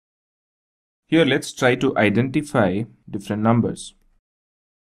Here, let's try to identify different numbers.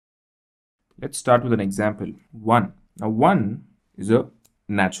 Let's start with an example. 1. Now, 1 is a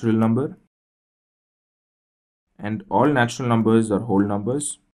natural number, and all natural numbers are whole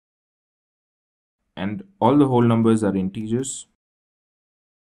numbers, and all the whole numbers are integers.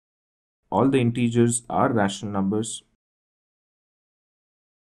 All the integers are rational numbers,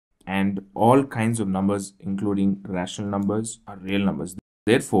 and all kinds of numbers, including rational numbers, are real numbers.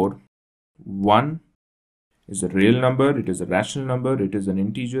 Therefore, 1 is a real number, it is a rational number, it is an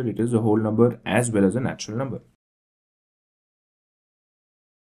integer, it is a whole number, as well as a natural number.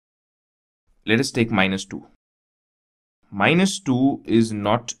 Let us take -2. -2 is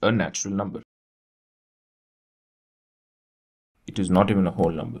not a natural number. It is not even a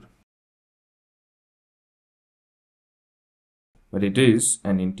whole number. But it is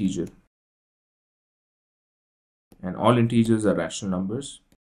an integer. And all integers are rational numbers.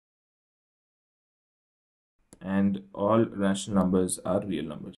 And all rational numbers are real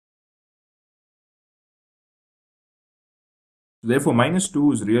numbers. Therefore,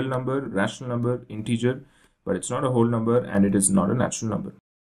 -2 is real number, rational number, integer, but it's not a whole number and it is not a natural number.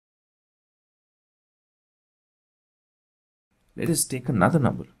 Let us take another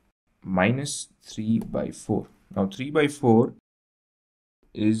number, -3/4. Now, 3/4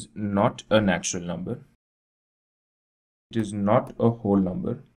 is not a natural number. It is not a whole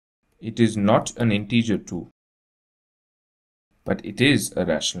number. It is not an integer too. But it is a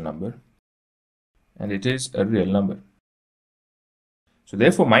rational number. And it is a real number. So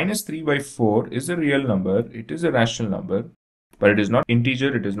therefore, -3/4 is a real number. It is a rational number. But it is not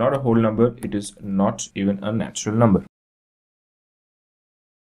integer. It is not a whole number. It is not even a natural number.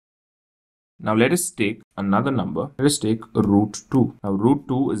 Now let us take another number. Let us take √2. Now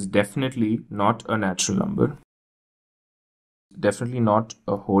 √2 is definitely not a natural number. Definitely not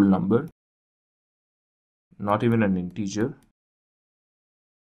a whole number. Not even an integer.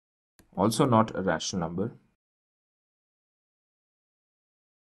 Also not a rational number.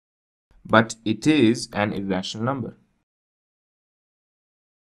 But it is an irrational number.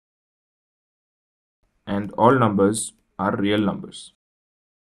 And all numbers are real numbers.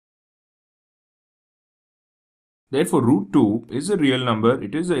 Therefore, √2 is a real number,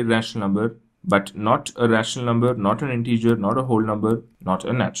 it is an irrational number, but not a rational number, not an integer, not a whole number, not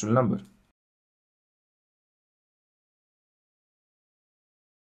a natural number.